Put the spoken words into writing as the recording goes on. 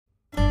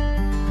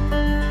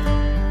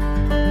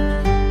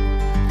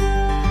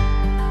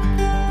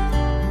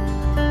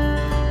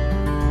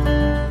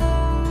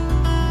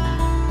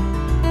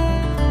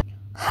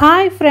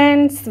Hi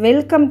friends,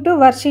 welcome to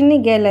Varshini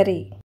Gallery.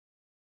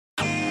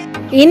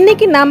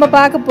 இன்னைக்கு நாம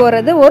பார்க்க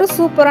போறது ஒரு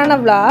சூப்பரான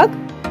vlog.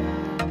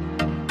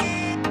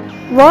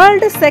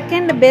 World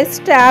second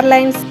best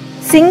airlines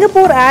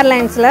Singapore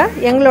Airlinesல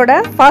எங்களோட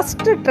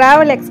first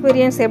travel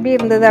experience எப்படி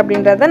இருந்தது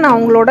அப்படின்றதை நான்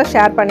உங்களோட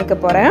ஷேர் பண்ணிக்க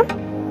போறேன்.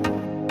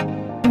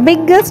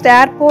 Biggest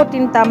airport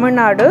in Tamil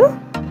Nadu,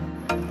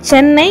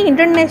 Chennai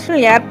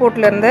international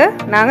ஏர்போர்ட்ல இருந்து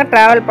நாங்க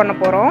டிராவல் பண்ண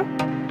போறோம்.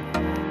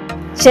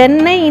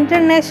 சென்னை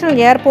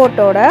இன்டர்நேஷனல்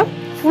ஏர்போர்ட்டோட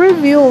ஃபுல்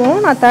வியூவும்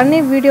நான் தனி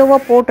வீடியோவா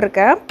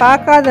போட்டுருக்கேன்.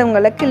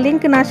 பார்க்காதவங்களுக்கு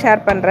லிங்க் நான்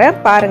ஷேர் பண்றேன்,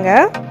 பாருங்க.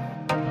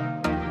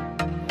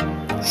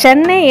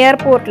 சென்னை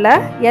ஏர்போர்ட்ல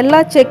எல்லா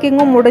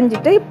செக்கிங்கும்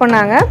முடிஞ்சிட்டு இப்போ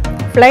நாங்க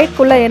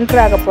ஃப்ளைட்குள்ள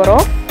என்டர் ஆக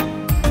போறோம்.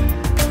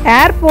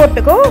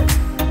 ஏர்போர்ட்டுக்கும்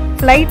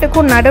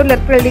ஃப்ளைட்டுக்கும் நடுவில்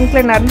இருக்கிற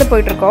லிங்க்ல நடந்து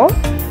போயிட்டு இருக்கோம்.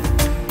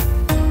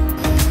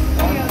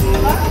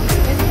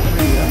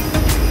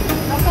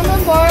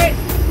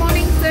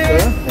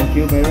 Thank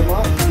you very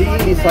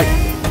much.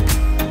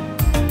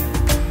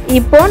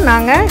 இப்போ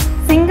நாங்க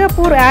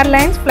சிங்கப்பூர்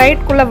ஏர்லைன்ஸ்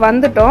ஃப்ளைட்குள்ள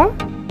வந்துட்டோம்.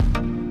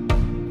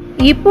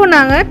 இப்போ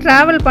நாங்க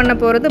டிராவல் பண்ண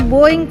போறது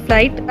போயிங்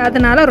ஃப்ளைட்,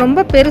 அதனால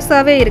ரொம்ப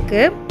பெருசாவே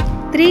இருக்கு.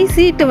 3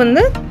 சீட்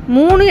வந்து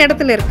 3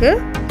 இடத்துல இருக்கு.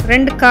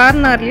 2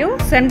 கார்னர்லயும்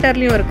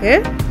சென்டர்லயும் இருக்கு.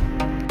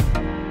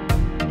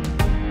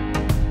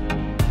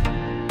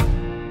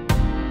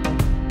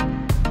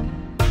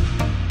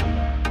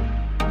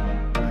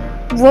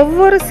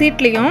 ஒவ்வொரு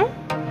சீட்லயும்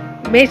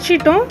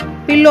பெட்ஷீட்டும்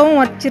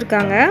பில்லோவும்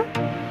வச்சிருக்காங்க.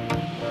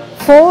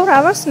 4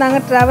 hours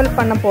நாங்கள் ட்ராவல்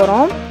பண்ண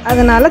போகிறோம்,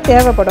 அதனால்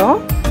தேவைப்படும்.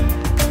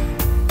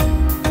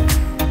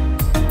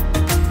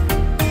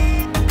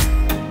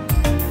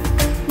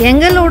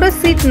 எங்களோட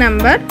சீட்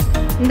நம்பர்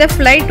இந்த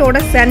ஃப்ளைட்டோட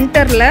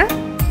சென்டரில்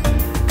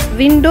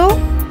விண்டோ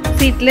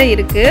சீட்டில்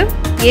இருக்குது.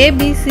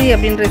 ஏபிசி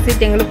அப்படின்ற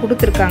சீட் எங்களுக்கு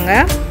கொடுத்துருக்காங்க.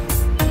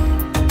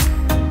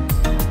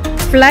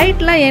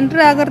 ஃப்ளைட்டில்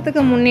என்ட்ரு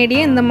ஆகிறதுக்கு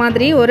முன்னாடியே இந்த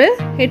மாதிரி ஒரு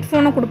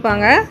ஹெட்ஃபோனை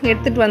கொடுப்பாங்க,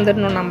 எடுத்துகிட்டு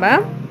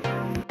வந்துடணும்.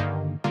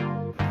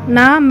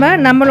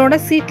 நம்மளோட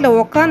சீட்டில்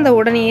உக்காந்த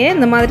உடனேயே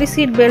இந்த மாதிரி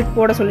சீட் பெல்ட்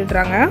போட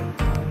சொல்லிடுறாங்க.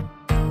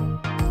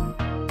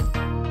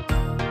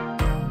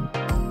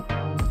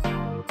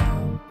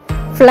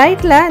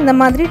 ஃப்ளைட்டில் இந்த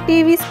மாதிரி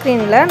டிவி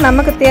ஸ்க்ரீனில்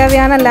நமக்கு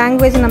தேவையான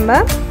லாங்குவேஜ் நம்ம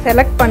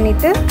செலக்ட்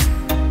பண்ணிவிட்டு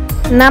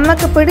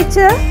நமக்கு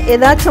பிடிச்ச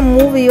ஏதாச்சும்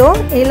மூவியோ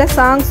இல்லை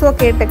சாங்ஸோ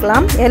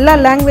கேட்டுக்கலாம். எல்லா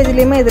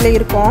லாங்குவேஜ்லேயுமே இதில்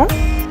இருக்கும்.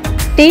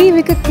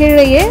 டிவிக்கு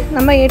கீழேயே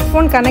நம்ம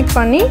ஹெட்ஃபோன் கனெக்ட்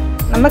பண்ணி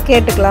நம்ம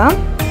கேட்டுக்கலாம்.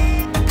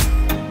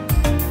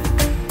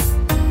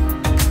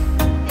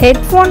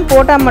 ஹெட்ஃபோன்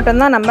போட்டால்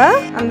மட்டும்தான் நம்ம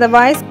அந்த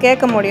வாய்ஸ்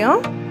கேட்க முடியும்.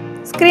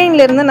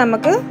 ஸ்க்ரீன்லேருந்து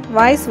நமக்கு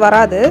வாய்ஸ்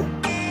வராது.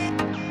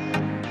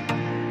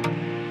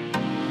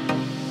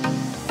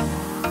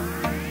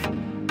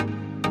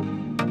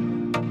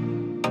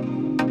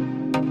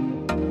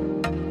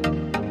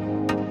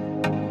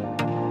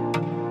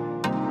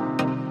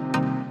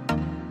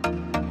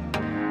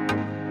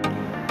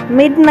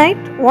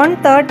 மிட்நைட்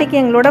 1:30க்கு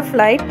எங்களோட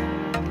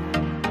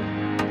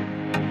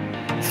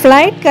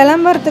ஃப்ளைட்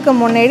கிளம்புறதுக்கு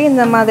முன்னாடி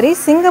இந்த மாதிரி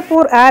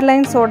சிங்கப்பூர்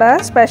ஏர்லைன்ஸோட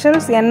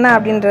ஸ்பெஷல்ஸ் என்ன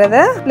அப்படின்றத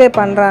ப்ளே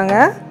பண்ணுறாங்க.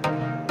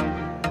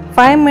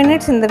 5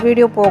 minutes இந்த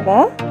வீடியோ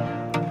போகும்.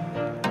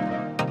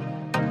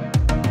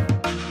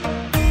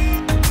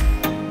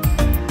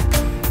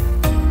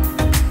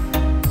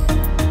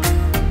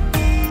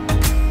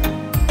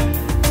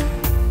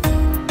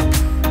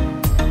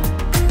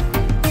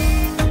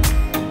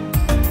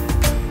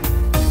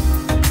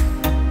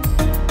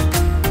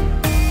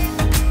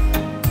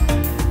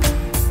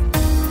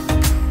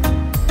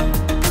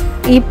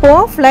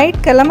 இப்போது ஃப்ளைட்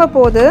கிளம்ப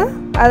போகுது,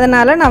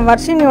 அதனால் நான்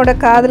வர்ஷினியோட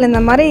காதில்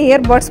இந்த மாதிரி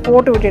இயர்பட்ஸ்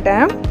போட்டு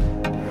விட்டுட்டேன்.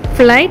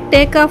 ஃப்ளைட்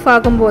டேக் ஆஃப்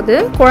ஆகும்போது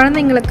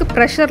குழந்தைங்களுக்கு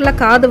ப்ரெஷரில்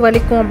காது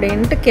வலிக்கும்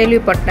அப்படின்ட்டு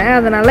கேள்விப்பட்டேன்,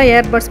 அதனால்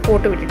இயர்பட்ஸ்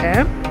போட்டு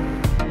விட்டுட்டேன்.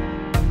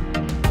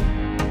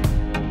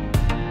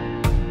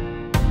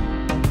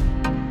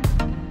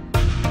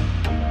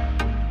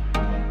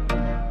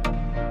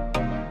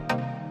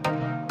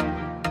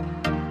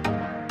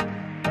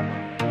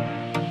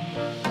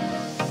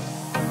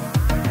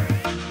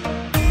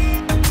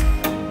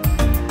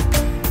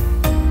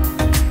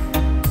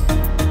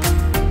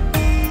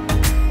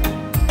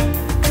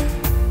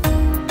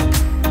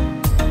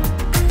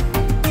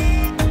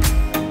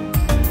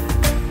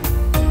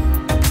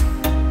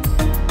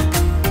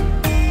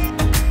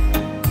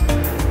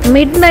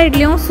 மிட்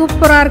நைட்லேயும்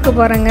சூப்பராக இருக்குது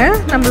பாருங்கள்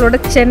நம்மளோட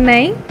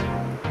சென்னை.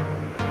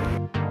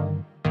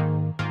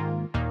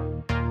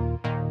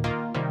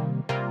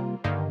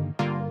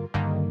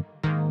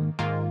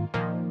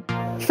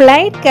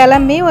 ஃப்ளைட்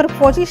கிளம்பி ஒரு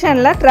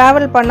பொசிஷனில்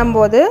ட்ராவல்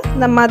பண்ணும்போது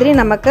இந்த மாதிரி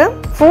நமக்கு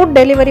ஃபுட்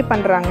டெலிவரி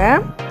பண்ணுறாங்க.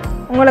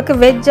 உங்களுக்கு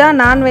வெஜ்ஜா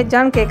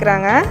நான்வெஜ்ஜான்னு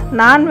கேட்குறாங்க.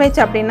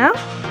 நான்வெஜ் அப்படின்னா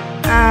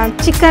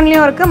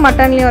சிக்கன்லேயும் இருக்குது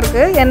மட்டன்லேயும்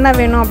இருக்குது, என்ன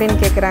வேணும் அப்படின்னு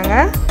கேட்குறாங்க.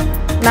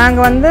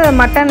 நாங்கள் வந்து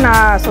மட்டன்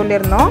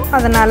சொல்லியிருந்தோம்,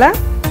 அதனால்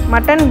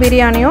மட்டன்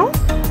பிரியாணியும்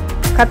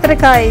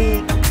கத்திரிக்காய்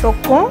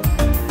தொக்கும்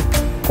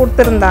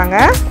கொடுத்துருந்தாங்க.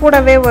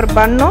 கூடவே ஒரு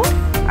பன்னும்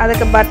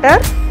அதுக்கு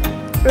பட்டர்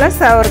ப்ளஸ்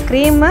ஒரு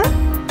க்ரீமு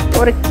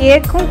ஒரு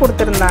கேக்கும்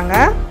கொடுத்துருந்தாங்க.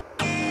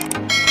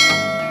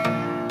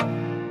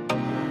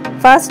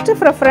 ஃபர்ஸ்ட்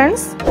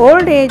ப்ரிஃபரன்ஸ்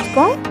ஓல்ட்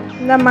ஏஜ்க்கும்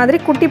இந்த மாதிரி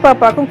குட்டி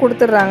பாப்பாக்கும்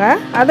கொடுத்துட்றாங்க.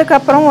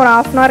 அதுக்கப்புறம் ஒரு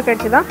 1/2 hour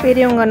கழிச்சு தான்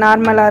பெரியவங்க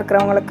நார்மலாக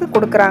இருக்கிறவங்களுக்கு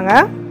கொடுக்குறாங்க.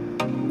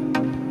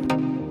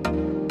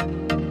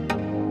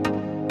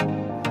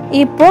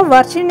 இப்போது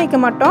வர்ஷினிக்கு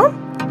மட்டும்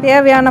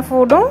தேவையான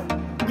ஃபுட்டும்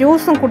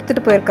ஜூஸும்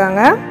கொடுத்துட்டு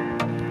போயிருக்காங்க.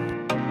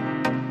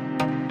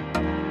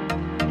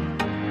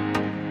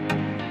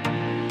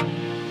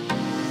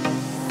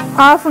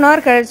 ½ hour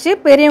கழிச்சு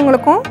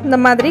பெரியவங்களுக்கும் இந்த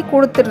மாதிரி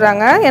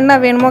கொடுத்துட்றாங்க. என்ன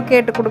வேணுமோ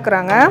கேட்டு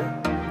கொடுக்குறாங்க.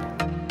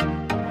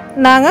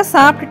 நாங்கள்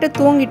சாப்பிட்டுட்டு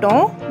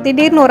தூங்கிட்டோம்.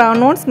 திடீர்னு ஒரு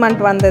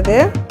அனௌன்ஸ்மெண்ட் வந்தது.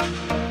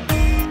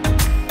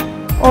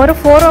 ஒரு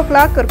 4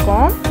 o'clock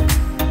இருக்கும்.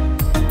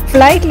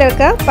 ஃப்ளைட்டில்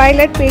இருக்க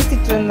பைலட்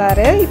பேசிகிட்டு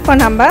இருந்தார். இப்போ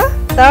நம்ம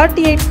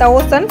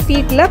 38,000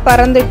 feetல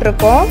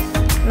பறந்துட்டுருக்கோம்.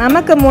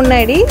 நமக்கு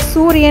முன்னாடி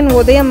சூரியன்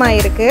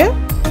உதயமாயிருக்கு.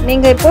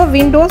 நீங்கள் இப்போது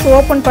விண்டோஸ்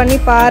ஓப்பன் பண்ணி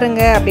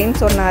பாருங்கள் அப்படின்னு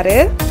சொன்னார்.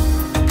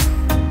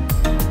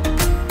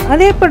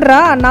 அது எப்படிரா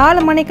 4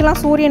 மணிக்கெலாம்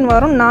சூரியன்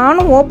வரும்?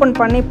 நானும் ஓப்பன்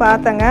பண்ணி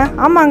பார்த்தேங்க.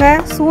 ஆமாங்க,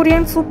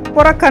 சூரியன்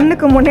சூப்பராக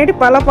கண்ணுக்கு முன்னாடி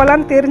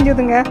பலன்னு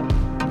தெரிஞ்சுதுங்க.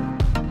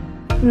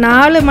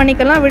 4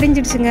 மணிக்கெல்லாம்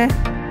விடிஞ்சிடுச்சுங்க.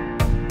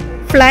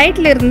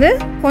 ஃப்ளைட்லேருந்து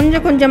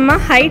கொஞ்சம்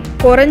கொஞ்சமாக ஹைட்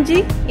குறைஞ்சி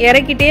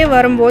இறக்கிட்டே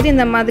வரும்போது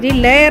இந்த மாதிரி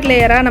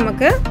லேயராக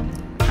நமக்கு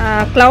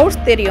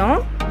க்ளவுட்ஸ் தெரியும்.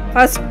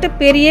 ஃபஸ்ட்டு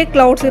பெரிய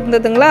க்ளவுட்ஸ்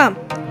இருந்ததுங்களா,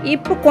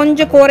 இப்போ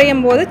கொஞ்சம்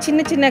குறையும் போது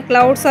சின்ன சின்ன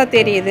க்ளவுட்ஸாக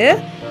தெரியுது.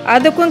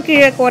 அதுக்கும்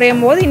கீழே குறையும்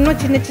போது இன்னும்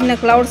சின்ன சின்ன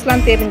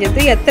க்ளவுட்ஸ்லாம் தெரிஞ்சுது.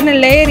 எத்தனை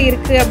லேயர்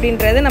இருக்குது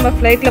அப்படின்றது நம்ம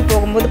ஃப்ளைட்டில்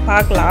போகும்போது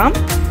பார்க்கலாம்.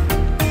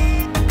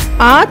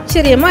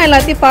 ஆச்சரியமாக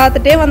எல்லாத்தையும்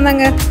பார்த்துட்டே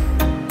வந்தாங்க.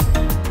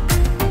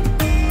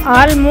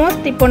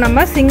 ஆல்மோஸ்ட் இப்போ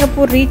நம்ம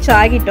சிங்கப்பூர் ரீச்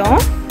ஆகிட்டோம்.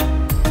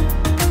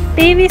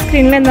 டிவி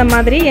ஸ்க்ரீனில் இந்த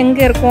மாதிரி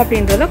எங்கே இருக்கும்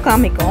அப்படின்றதும்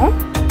காமிக்கும்.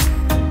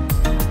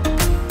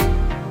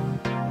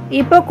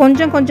 இப்போ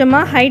கொஞ்சம்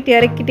கொஞ்சமாக ஹைட்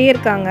இறக்கிட்டே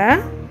இருக்காங்க.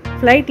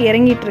 ஃப்ளைட்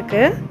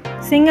இறங்கிட்டுருக்கு.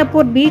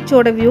 சிங்கப்பூர்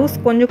பீச்சோட வியூஸ்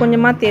கொஞ்சம்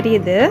கொஞ்சமாக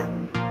தெரியுது.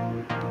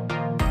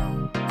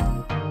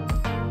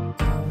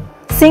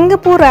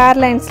 சிங்கப்பூர்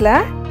ஏர்லைன்ஸில்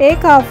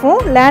டேக்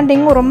ஆஃபும்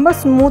லேண்டிங்கும் ரொம்ப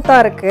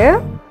ஸ்மூத்தாக இருக்குது.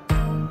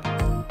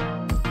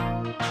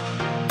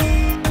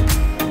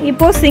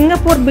 இப்போது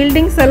சிங்கப்பூர்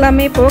பில்டிங்ஸ்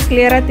எல்லாமே இப்போது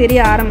கிளியராக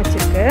தெரிய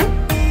ஆரம்பிச்சிருக்கு.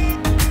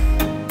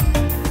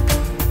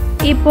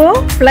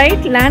 இப்போது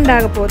ஃப்ளைட் லேண்ட்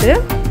ஆக போகுது.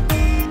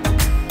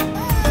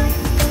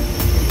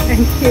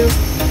 தேங்க்யூ.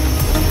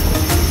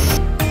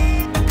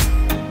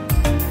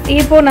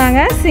 இப்போது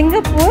நாங்கள்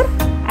சிங்கப்பூர்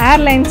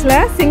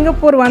ஏர்லைன்ஸில்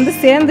சிங்கப்பூர் வந்து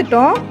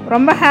சேர்ந்துட்டோம்.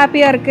 ரொம்ப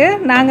ஹாப்பியாக இருக்குது.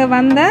 நாங்கள்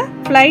வந்த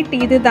ஃப்ளைட்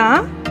இது தான்.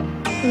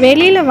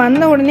 வெளியில்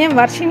வந்த உடனே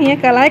வர்ஷினியை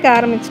கலாய்க்க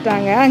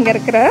ஆரம்பிச்சிட்டாங்க அங்கே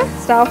இருக்கிற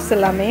ஸ்டாஃப்ஸ்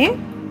எல்லாமே.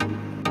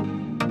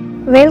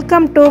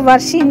 வெல்கம் டு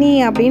வர்ஷினி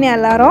அப்படின்னு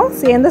எல்லாரும்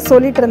சேர்ந்து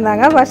சொல்லிட்டு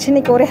இருந்தாங்க.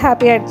 வர்ஷினிக்கு ஒரே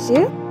ஹாப்பி ஆகிடுச்சு.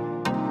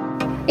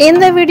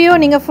 இந்த வீடியோ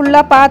நீங்கள்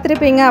ஃபுல்லாக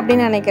பார்த்துருப்பீங்க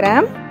அப்படின்னு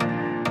நினைக்கிறேன்.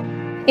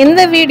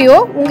 இந்த வீடியோ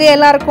உங்கள்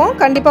எல்லாருக்கும்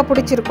கண்டிப்பாக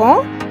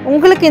பிடிச்சிருக்கும்.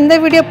 உங்களுக்கு இந்த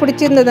வீடியோ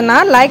பிடிச்சிருந்ததுன்னா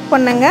லைக்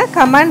பண்ணுங்கள்,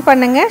 கமெண்ட்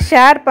பண்ணுங்கள்,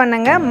 ஷேர்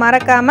பண்ணுங்கள்,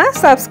 மறக்காமல்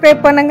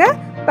சப்ஸ்கிரைப் பண்ணுங்கள்.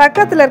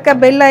 பக்கத்தில் இருக்க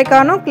பெல்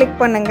ஐக்கானும் கிளிக்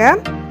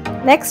பண்ணுங்கள்.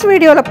 நெக்ஸ்ட்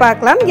வீடியோவில்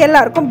பார்க்கலாம்.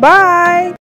 எல்லாருக்கும் பாய்.